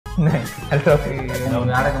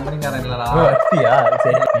வேற கம்பெனிக்காரன் இல்லடா. அப்படியா?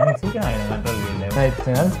 சரி, எனக்கு சீக்கிரம் கண்ட்ரோல் இல்லை,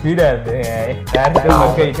 ஸ்பீடா இருக்கு.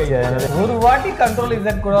 ஒரு வாட்டி கண்ட்ரோல்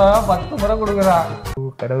இசட் கூட 10 முறை கொடுக்குறான்.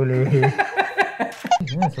 கடவுளே,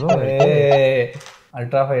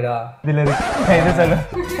 அல்ட்ரா ஃபைடா இதுல இருக்கு. என்ன சொல்ல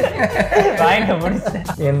பாயிண்ட் முடிச்சு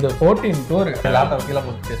இந்த 14 டோர் லேப்டாப் கீழே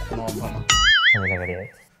போட்டு டெஸ்ட் பண்ணுவோம். அதில் கிடையாது,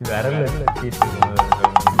 விரல்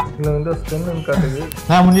இதுல வந்து ஸ்டென் காட்டுது.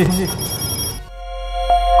 முடிஞ்சு.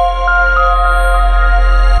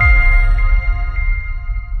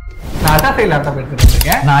 நான் அல்ட்ரா லேப்டாப் எடுத்துட்டு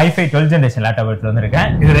இருக்கேன். நான் i5 12th ஜெனரேஷன் லேப்டாப் எடுத்து வந்திருக்கேன்.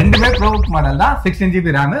 இது ரெண்டுமே ProBook மாடல் தான். 16 GB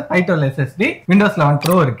RAM, 512 SSD, Windows 11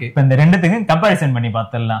 Pro இருக்கு. இப்போ இந்த ரெண்டுத்துக்கும் கம்பேரிசன் பண்ணி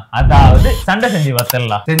பார்த்துடலாம். அதாவது சண்டை செஞ்சு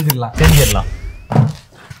செஞ்சிடலாம்.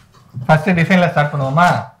 ஃபர்ஸ்ட் டிசைன்ல ஸ்டார்ட் பண்ணுவோமா?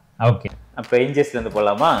 ஓகே, அப்போ இன்ச்சஸ்ல இருந்து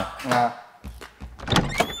போலாமா?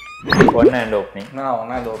 One hand opening.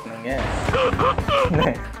 One hand opening.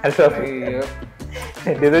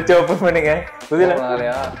 இது ஓப்பன் பண்ணுங்க. புரியல,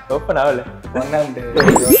 ஓப்பன் ஆகல. One hand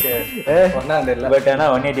okay, one hand இல்ல, பட் ஆனா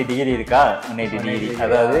 180 டிகிரி இருக்கா? 180 டிகிரி,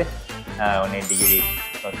 அதாவது 180 டிகிரி.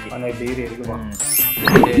 ஓகே, 180 டிகிரி இருக்குமா?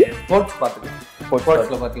 போர்ட்ஸ் பாத்துக்கலாம்.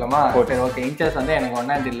 போர்ட்ஸ்ல பாத்துக்கலாமா? சரி, ஓகே. இன்ச்சஸ் வந்து எனக்கு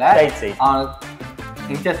ஒன் ஹேண்ட் இல்ல, ரைட் சைடு.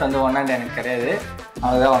 இன்ச்சஸ் வந்து ஒன் ஹேண்ட் எனக்கு கிடையாது,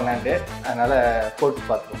 அதுதான் ஒன் ஹேண்ட். அதனால போர்ட்ஸ்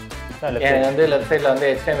பாத்துக்கலாம். எனக்கு வந்து லெஃப்ட் சைட்ல வந்து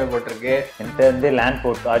HDMI போர்ட் இருக்கு. என்கிட்ட வந்து லேண்ட்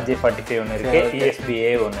போர்ட் RJ45 ஒன்று இருக்கு,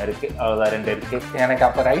 USB-A ஒன்று இருக்கு, அவ்வளோதான், 2 இருக்கு. எனக்கு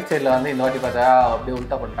அப்போ ரைட் சைடில் வந்து இந்த வாட்டி பார்த்தா அப்படியே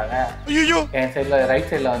உல்ட்டா பண்ணிட்டாங்க. என் சைடில் ரைட்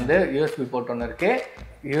சைடில் வந்து USB போர்ட் ஒன்று இருக்கு,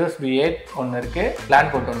 USB-A ஒன்று இருக்கு,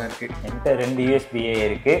 லேண்ட் போர்ட் ஒன்று இருக்கு. என்கிட்ட 2 USB-A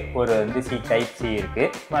இருக்கு, ஒரு வந்து டைப் C இருக்கு,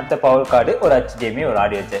 மற்ற பவர் கார்டு, ஒரு HDMI, ஒரு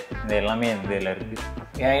ஆடியோ ஜாக், இந்த எல்லாமே இந்த இதில் இருக்கு.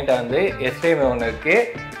 என்கிட்ட வந்து HDMI ஒன்று இருக்கு,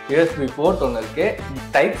 USB போர்ட் ஒன்று இருக்கு,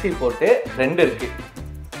 டைப் C போர்ட்டு 2 இருக்கு.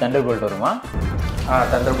 தண்டர் போல்ட் வருமா?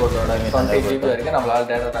 தண்டர் போல்ட்டோட 20 GB வரைக்கும் நம்மளால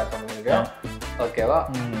டேட்டா ட்ரான்ஸ்ஃபர் பண்ணிருக்கோம். ஓகேவா?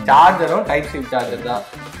 சார்ஜரும் டைப் C சார்ஜர் தான்.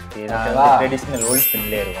 ட்ரெடிஷனல் ஓல்ட்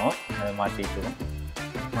பின்லேயே இருக்கும், அதை மாற்றிட்டு இருக்கேன்.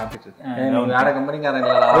 வேற கம்பெனிக்காரன்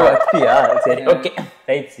இல்லடா. அப்படியா? சரி, okay.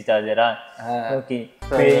 Type C சார்ஜரா? Okay.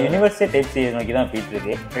 யூனிவர்ஸே type C நோக்கி தான் போயிட்டு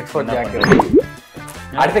இருக்கு. Headphone jack.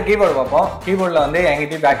 அடுத்த கீபோர்டு பார்ப்போம். கீபோர்டில் வந்து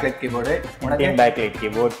என்கிட்ட backlight keyboard, backlight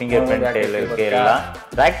keyboard, finger print இருக்கு எல்லாம்.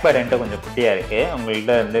 ட்ராக் பேட் என்கிட்ட கொஞ்சம் குட்டியா இருக்கு,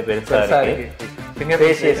 உங்கள்கிட்ட வந்து பெருசா இருக்கு. ஃபிங்கர்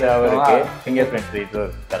பிரிண்ட் ரீடர்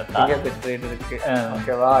கரெக்டா? ஃபிங்கர் பிரிண்ட் ரீடர் இருக்கு.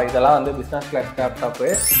 ஓகேவா? இதெல்லாம் வந்து பிசினஸ் கிளாஸ் லேப்டாப்,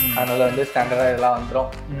 அதனால வந்து ஸ்டாண்டர்டா இதெல்லாம்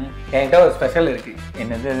வந்துடும். என்கிட்ட ஒரு ஸ்பெஷல் இருக்கு.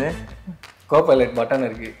 என்னது அது? கோபைலட் பட்டன்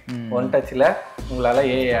இருக்கு. ஒன் டச்சில் உங்களால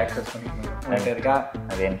AI ஆக்சஸ் பண்ணிக்கணும். என்கிட்ட இருக்கா?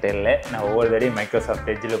 அது என்கிட்ட இல்லை. நான் ஒவ்வொரு தடையும் மைக்ரோசாஃப்ட்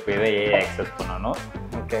எட்ஜில் போய் தான் AI ஆக்சஸ் பண்ணணும்.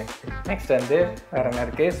 ஓகே. நெக்ஸ்ட் வந்து வேற என்ன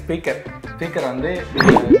இருக்கு? ஸ்பீக்கர் வந்து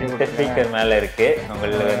ஸ்பீக்கர் மேலே இருக்கு.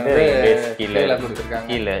 உங்களுக்கு வந்து கீழே கொடுத்துருக்காங்க,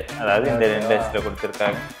 கீழே, அதாவது இந்த 2 ஹெச்ல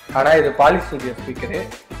கொடுத்துருக்காங்க. ஆனால் இது பாலி ஸ்டுடியோ ஸ்பீக்கரு.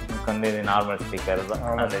 வந்து இது நார்மல் ஸ்பீக்கர் தான்,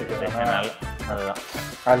 அதனால அதுதான்.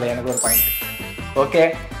 அதில் எனக்கு ஒரு பாயிண்ட். ஓகே.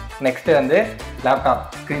 நெக்ஸ்ட் வந்து லேப்டாப்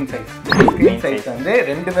ஸ்க்ரீன் சைஸ் வந்து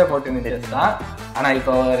 2மே 14 inches தான். ஆனால்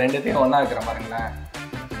இப்போ 2த்தையும் ஒன்றா இருக்கிற பாருங்களேன்.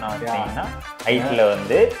 ஹைட்டில்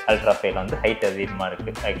வந்து அல்ட்ரா ஃபைல் வந்து ஹைட் அதிகமாக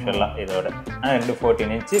இருக்குது ஆக்சுவலாக இதோட. ஆனால் 2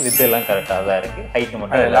 14 inch, வித் எல்லாம் கரெக்டாக தான் இருக்குது. ஹைட்டு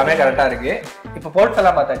மட்டும் எல்லாமே கரெக்டாக இருக்குது. இப்போ போர்ட்ஸ்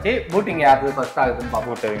எல்லாம் பார்த்தாச்சு. பூட்டிங் யாருக்கு ஃபர்ஸ்ட் ஆகுதுன்னு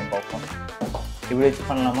பார்ப்போம். இப்படி வச்சு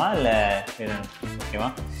பண்ணலாமா இல்லை ஓகேவா?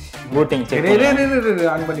 Booting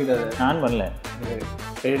on பண்ணிடாது. ஆன் பண்ணல.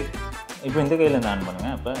 இப்போ இந்த கையில் இருந்து ஆன் பண்ணுங்க.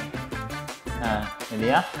 அப்போ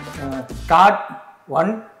இல்லையா? ஸ்டார்ட்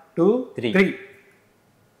 1 2 3.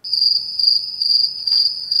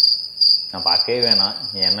 நான் பார்க்கவே வேணாம்,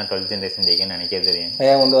 என்ன 12th ஜெனரேஷன் ஜெயிக்கன்னு நினைக்க தெரியும்.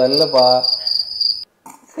 ஒன்று வரலப்பா.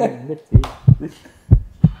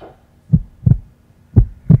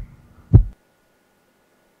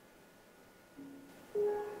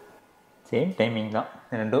 சேம் டைமிங் தான்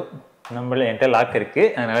ரெண்டும். நம்மள என்கிட்ட லாக் இருக்கு,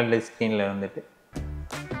 அதனால ஸ்க்ரீனில் வந்துட்டு.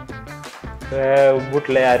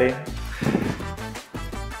 பூட்டில் யாரு?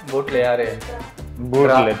 பூட்டில்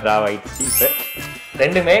ட்ராவ் ஆயிடுச்சு. இப்போ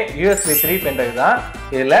 2மே USB 3 பென்ட்ரைவ் தான்.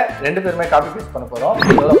 இதில் 2 பேருமே காப்பி பேஸ்ட் பண்ண போகிறோம்.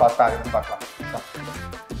 எவ்வளோ ஃபாஸ்ட் ஆகுதுன்னு பார்க்கலாம்.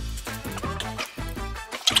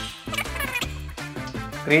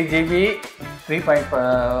 3 GB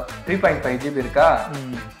 3.5 GB இருக்கா?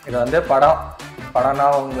 இது வந்து படம்னா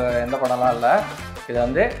உங்கள் எந்த படம்லாம் இல்லை, இது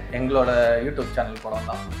வந்து எங்களோட யூடியூப் சேனல் படம்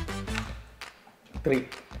தான். 3.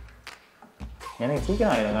 எனக்கு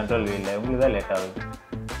சீக்கிரம் ஆகிடும், கண்ட்ரோல் இல்லை. உங்களுக்கு தான் லேட் ஆகுது,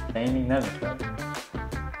 டைமிங் தான் லேட் ஆகுது.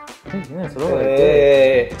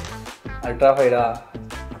 அல்ட்ரா ஃபைடா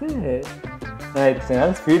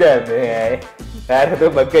ஸ்பீடாக இருக்கு. வேற ஏதோ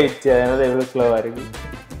பக் ஆயிடுச்சு, அதனால எவ்வளோ ஸ்லோவாக இருக்கு.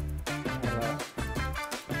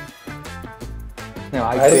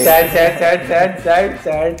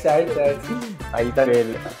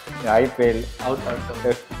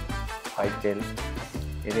 ஐபேல்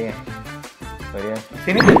இது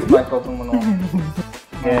சினிபென்ச் பேக் ஓபன் பண்ணுவோம்.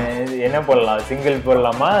 என்ன போடலாம்? சிங்கிள்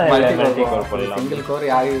போடலாமா மல்டி கோர் போடலாம்? சிங்கிள் கோர்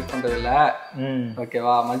யாரும் யூஸ் பண்றது இல்ல.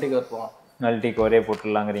 ஓகேவா, மல்டி கோர் போவோம். மல்டி கோரே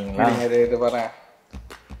போட்டுடலாங்கிறீங்களா? இது பாருங்க,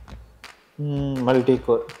 மல்டி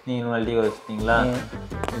கோர். நீங்க மல்டி கோர் வச்சிட்டீங்களா?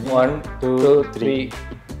 1 2 3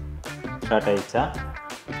 ஸ்டார்ட் ஆயிடுச்சா?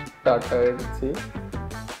 ஸ்டார்ட் ஆயிடுச்சு.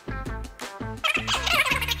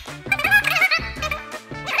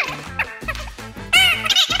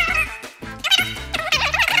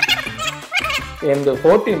 இந்த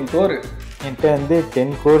 14 கோர் என்கிட்ட வந்து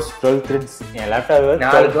 10 கோர்ஸ் 12 த்ரெட்ஸ். என் லேப்டாப்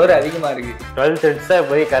 4 கோர் அதிகமா இருக்கு. 12 த்ரெட்ஸா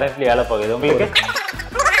போய் கரண்ட்லி வேலை பார்க்குது. உங்களுக்கு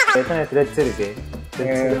எத்தனை த்ரெட்ஸ் இருக்கு?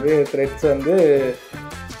 இது த்ரெட்ஸ் வந்து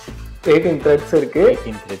 18 த்ரெட்ஸ் இருக்கு.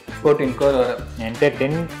 18 த்ரெட்ஸ் 14 கோர் வரும். என்கிட்ட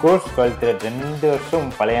 10 கோர்ஸ் 12 த்ரெட். 2 வருஷம்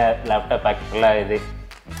பழைய லேப்டாப் ஆக்சுவலாக இது.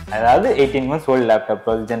 அதாவது 18 months ஓல்டு லேப்டாப்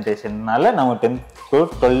 12 ஜென்ரேஷன்னால நம்ம 10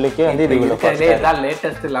 கோர்ஸ் 12க்கே வந்து இது இதுதான்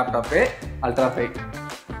latest laptop ultra 5.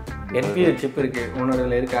 NPU chip இருக்கு. உன்னோட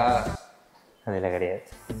இருக்கா? அதில் கிடையாது.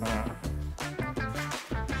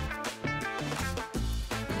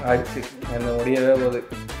 ஆச்சு, என்ன முடியவே போகுது.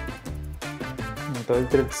 12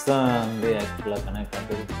 த்ரெட்ஸ் தான் வந்து ஆக்சுவலாக கனெக்ட்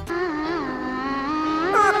ஆகுது.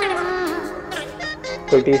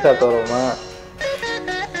 போய் டீ சாப்பிட்டு வருவோமா?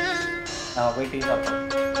 நான் போய் டீ சாப்பிட்டேன்.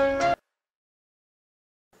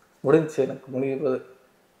 முடிஞ்சிச்சு, எனக்கு முடிய போகுது.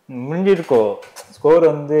 முடிஞ்சிருக்கோ ஸ்கோர்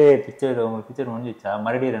வந்து பிக்சர் உங்கள் பிக்சர் முடிஞ்சிச்சா?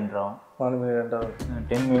 மறுபடியும் 2 ஆகும்.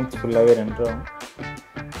 10 minutes ஃபுல்லாகவே 2 ஆகும்.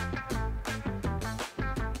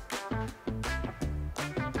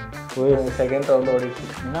 செகண்ட் ரவுண்ட் ஓடிச்சு.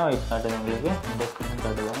 என்ன வயசு காட்டுது உங்களுக்கு?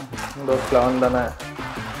 காட்டுதா? விண்டோஸ் 11 தானே?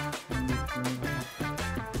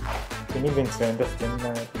 சினிபென்ச் விண்டோஸ் 10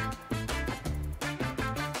 தானே?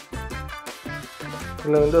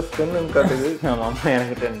 இல்லை, விண்டோஸ் 10 காட்டுது. ஆமாம்,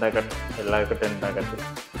 எனக்கு 10 தான் காட்டு. எல்லாருக்கும் 10 தான் காட்டுது.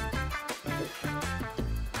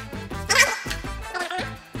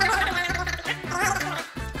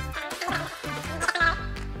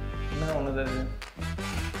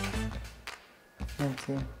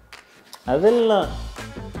 அதெல்லாம்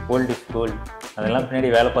ஓல்டு இஸ் கோல்டு. அதெல்லாம் பின்னாடி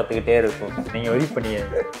வேலை பார்த்துக்கிட்டே இருக்கும். நீங்கள் ஒரி பண்ணிய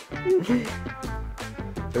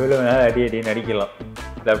எவ்வளோ நேரம் அடி நடிக்கலாம்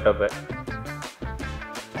லேப்டாப்பை.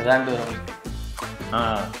 அதான்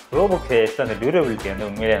ப்ரோபுக் ஃபேஸ் அந்த டியூரபிலிட்டி வந்து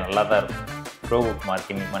உண்மையிலே நல்லா தான் இருக்கும். ப்ரோபுக்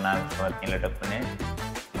மார்க்கிங் மார்க்கிங் டப்புன்னு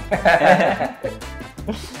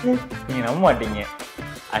நீங்கள் நம்ப மாட்டீங்க.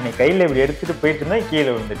 அன்னைக்கு கையில் இப்படி எடுத்துகிட்டு போயிட்டு இருந்தால் கீழே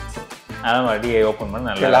விழுந்துருச்சு. அதான் மறுபடியும் ஓப்பன் பண்ண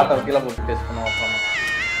நல்லா லேப்டாப் கீழே போட்டு டெஸ்ட் பண்ணுவோம்.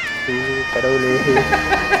 கடவுளே,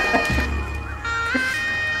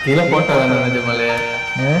 கீழே போட்டேன்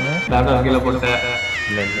லேப்டாப் கீழே போட்டேன்.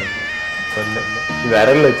 இல்லை இல்லை சொல்ல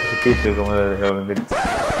விரல் வச்சு சுற்றிட்டு இருக்கும்போது வந்துடுச்சு.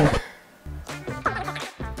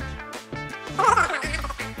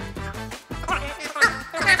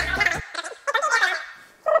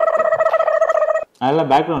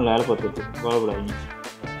 அதெல்லாம் பேக்ரவுண்டில் வேலை பார்த்துட்டு கவலைப்படாதீங்க.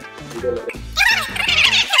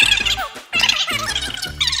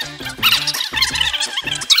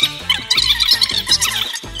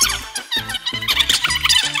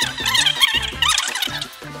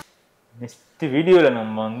 நெக்ஸ்ட் வீடியோவில்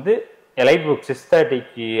நம்ம வந்து எலைட் புக்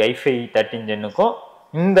 630க்கு i5 13 ஜென்னுக்கும்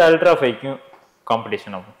இந்த அல்ட்ரா 5க்கும்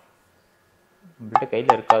காம்படிஷன் ஆகும். நம்மள்கிட்ட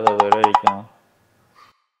கையில் இருக்காத ஒரு வரைக்கும்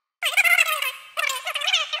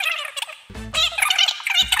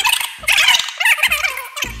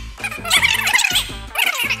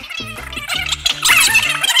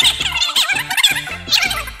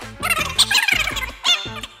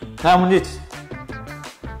முடிஞ்சிச்சு.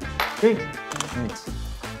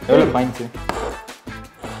 எவ்வளோ பாயிண்ட்ஸு?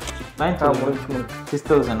 6,000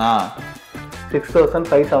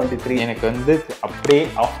 6,573. எனக்கு வந்து அப்படியே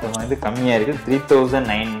ஆஃப்டர் வந்து கம்மியாக இருக்குது.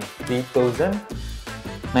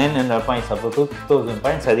 3,900 பாயிண்ட்ஸ். அப்போ 2,000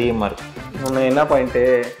 பாயிண்ட்ஸ் அதிகமாக இருக்குது. உன்னை என்ன பாயிண்ட்டு?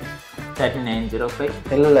 3905.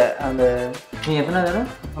 இல்லை, அந்த நீ எத்தனை தானே?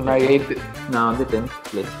 நான் 8th. நான் வந்து 10th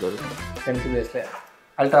பிளேஸில் இருக்கேன். 10th பிளேஸில்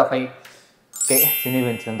அல்ட்ரா 5. ஓகே,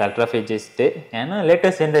 சினிபென்ச் வந்து அல்ட்ரா 5 ஜெஸ்ட்டு. ஏன்னா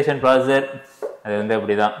லேட்டஸ்ட் ஜென்ரேஷன் ப்ராசஸர் அது வந்து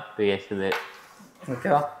அப்படி தான் 2 years இது.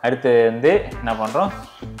 ஓகேவா? அடுத்து வந்து என்ன பண்ணுறோம்?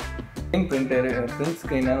 பிரிண்டர் பிரிண்ட்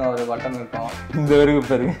ஸ்க்ரீனாக ஒரு பட்டன் இருக்கும். இந்த வரைக்கும்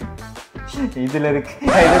பாருங்க, இதில் இருக்கு.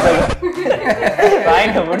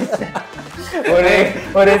 வாங்கிட்ட முடிச்சு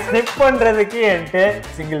ஒரு ஸ்னிப் பண்ணுறதுக்கு என்கிட்ட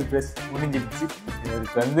சிங்கிள் ப்ரெஸ் முடிஞ்சிடுச்சு.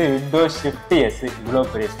 இதுக்கு வந்து விண்டோஸ் ஷிஃப்ட் எஸ். இவ்வளோ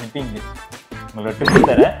பெரிய ஸ்னிப்பிங் உங்களோட டிப்ஸ்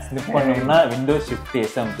தர. ஸ்னிப் பண்ணோம்னா விண்டோஸ் ஷிஃப்ட்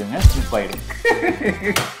எஸ் அமுக்குங்க, ஸ்னிப் ஆகிடும்.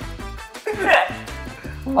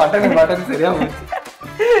 பட்டன் சரியா போச்சு.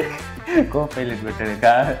 கோபைலட்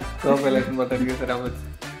பட்டனுக்கா? கோபைலட் பட்டனுக்கு சரியா போச்சு.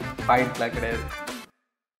 பாயிண்ட்லாம் கிடையாது.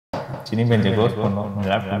 சினிபெஞ்சை க்ளோஸ் பண்ணோம்.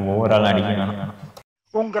 லேப்டாப் ஓவரால் அடிக்கணும்.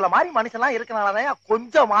 உங்களை மாதிரி மனுஷன்லாம் இருக்கனாலதான்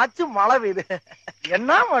கொஞ்சமாச்சும் மழை பெய்யுது.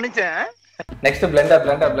 என்ன மனுஷன் நெக்ஸ்ட் பிளெண்டர்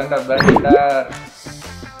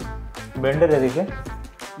எதுக்கு?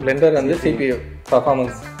 பிளெண்டர் வந்து CPU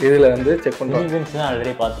பர்ஃபார்மன்ஸ் இதுல வந்து செக் பண்றோம். சினி பெஞ்ச்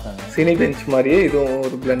ஆல்ரெடி பார்த்துட்டாங்க. சினி பெஞ்ச் மாதிரியே இதுவும்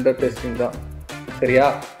ஒரு பிளெண்டர் டெஸ்டிங் தான். சரியா?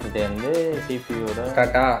 இது வந்து CPU-ோட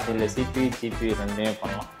ஸ்டார்ட்டா இல்ல CPU ரெண்டுமே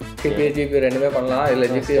பண்ணலாம். CPU ரெண்டுமே பண்ணலாம். இல்ல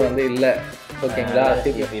GPU வந்து இல்ல. ஓகேங்களா?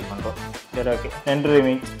 CPU பண்றோம். சரி ஓகே. 2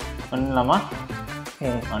 ரிமைன் பண்ணலாமா?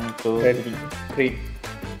 1 2 3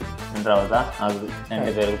 ரெண்டாவதா ஆகுது.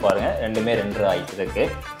 2 பேருக்கு பாருங்க. ரெண்டுமே 2 ஆயிட்டு இருக்கு.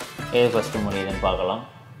 ஏது ஃபர்ஸ்ட் முடியுதுன்னு பார்க்கலாம்.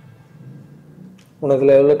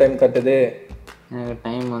 உனக்குல எவ்வளவு டைம் காட்டுது? எனக்கு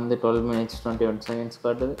டைம் வந்து 12 minutes 21 seconds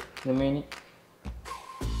காட்டுது. ரிமைனிங்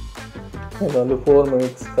இது வந்து 4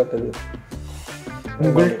 minutes காட்டுது.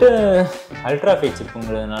 உங்கள்கிட்ட அல்ட்ரா ஃபைட்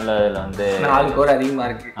சிப்புங்கிறதுனால அதில் வந்து 4 கோர் அதிகமாக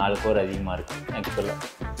இருக்குது. 4 கோர் அதிகமாக இருக்குது ஆக்சுவலாக.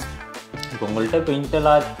 இப்போ உங்கள்கிட்ட இப்போ இன்டெல்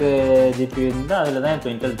ஆர்க் ஜிபி இருந்தால் அதில் தான் இப்போ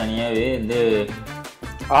இன்டெல் தனியாகவே வந்து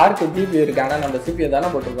ஆர்க் ஜிபி இருக்குது. ஆனால் நம்ம CPU தானே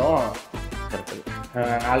போட்டிருக்கோம். Correct.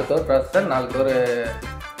 4 core processor 4 core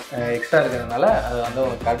extra இருக்கிறதுனால அது வந்து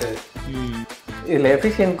உங்களுக்கு காட்டுது. இதில்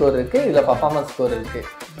எஃபிஷியன்ட் கோர் இருக்குது, இதில் பர்ஃபார்மன்ஸ் கோர் இருக்குது.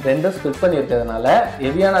 ரெண்டும் ஸ்பிட் பண்ணி இருக்கிறதுனால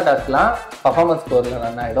ஹெவியான டாஸ்க்லாம் பர்ஃபார்மன்ஸ் கோரில்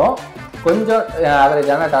ரன் ஆகிடும். கொஞ்சம்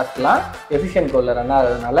ஆவரேஜான டாஸ்க்லாம் எஃபிஷியன்ட் கோரில் ரன்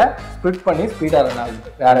ஆகிறதுனால ஸ்பிட் பண்ணி ஸ்பீடாக ரன் ஆகுது.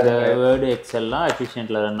 வேறு வேர்டு எக்ஸல்லாம்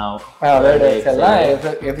எஃபிஷியன்ட்டில் ரன் ஆகும். வேர்டு எக்ஸல்லாம்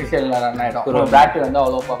எஃபிஷியன்ட்டில் ரன் ஆகிடும். பேட்டரி வந்து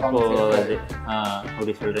அவ்வளோ பர்ஃபார்மன்ஸ்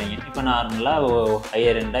அப்படி சொல்கிறீங்க. இப்போ நார்மலாக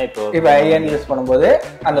ஹையர் எண்டாக இப்போ ஹையர் யூஸ் பண்ணும்போது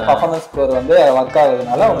அந்த பர்ஃபார்மன்ஸ் ஸ்கோர் வந்து ஒர்க்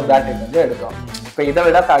ஆகுறதுனால உங்களுக்கு பேட்டரி வந்து எடுக்கும். இப்போ இதை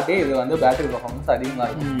விட காட்டி இது வந்து பேட்டரி பர்ஃபார்மன்ஸ் அதிகமாக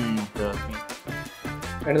இருக்கும்.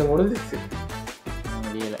 எனக்கு முடிஞ்சிச்சு.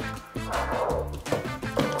 முடியல.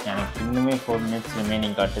 எனக்கு இன்னுமே 4 minutes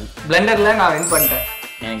ரிமைனிங் காட்டுது. பிளெண்டரில் நான் வின் பண்ணிட்டேன்.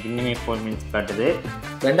 எனக்கு இன்னுமே 4 minutes காட்டுது.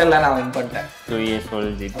 பிளெண்டரில் நான் வின் பண்ணிட்டேன். 2 years old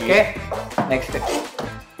GP. Okay next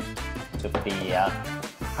 50யா?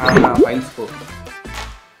 Files போ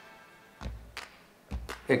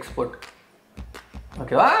எக்ஸ்போர்ட்.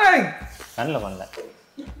 ஓகேவா? கண்ணில் பண்ணல.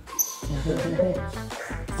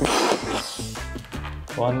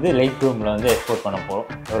 இப்போ வந்து லைட் ரூமில் வந்து எக்ஸ்போர்ட் பண்ண போகிறோம்.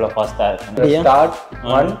 எவ்வளோ ஃபாஸ்ட்டாக இருக்கு. ஸ்டார்ட்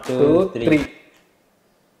 1 2 3.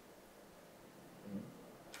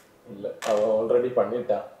 இல்ல அவ ஆல்ரெடி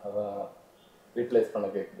பண்ணிட்டான். அதான் ரீப்ளேஸ் பண்ண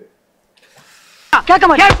கேக்குது. கேட்க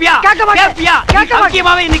மாட்டாரு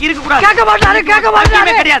இன்னைக்கு இருக்க கூடாது. கேட்க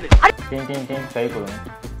மாட்டாரு கிடையாது. டீம் கை கொடுங்க.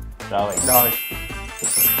 டிராவை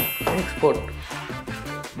எக்ஸ்போர்ட்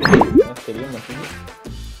தெரியும் மட்டும்.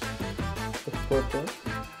 Export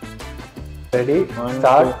ready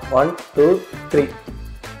start 1 2 3.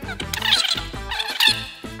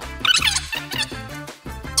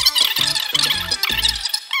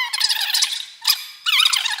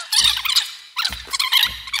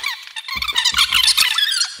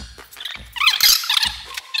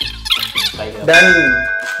 டன்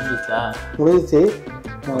முடிஞ்சிச்சு.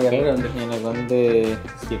 எனக்கு வந்து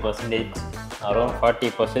 60% அரௌண்ட்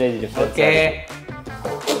 40% டிஃபரன்ஸ். ஓகே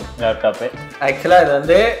லேப்டாப்பு ஆக்சுவலாக இது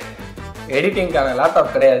வந்து எடிட்டிங்கான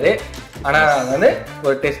லேப்டாப் கிடையாது. ஆனால் நாங்கள் வந்து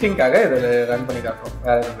ஒரு டெஸ்டிங்காக இதில் ரன் பண்ணி காட்டுறோம்.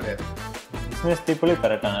 வேறு எதுவும் கிடையாது. பிஸ்னஸ் பீப்புளே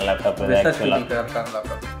கரெக்டான லேப்டாப். ஆக்சுவலாக கரெக்டான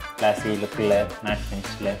லேப்டாப். கிளாஸி லுக்கில் மேட்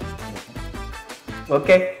ஃபினிஷில்.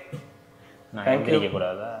 ஓகே நான்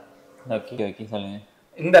கண்டிக்கக்கூடாதா? ஓகே ஓகே சொல்லுங்கள்.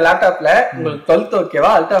 இந்த லேப்டாப்பில் உங்களுக்கு 12 ஓகேவா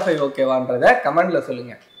அல்ட்ரா 5 ஓகேவான்றதை கமெண்டில்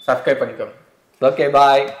சொல்லுங்கள். சப்ஸ்கிரைப் பண்ணிக்கோங்க. Okay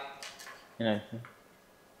bye. என்ன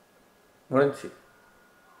முடிஞ்சு.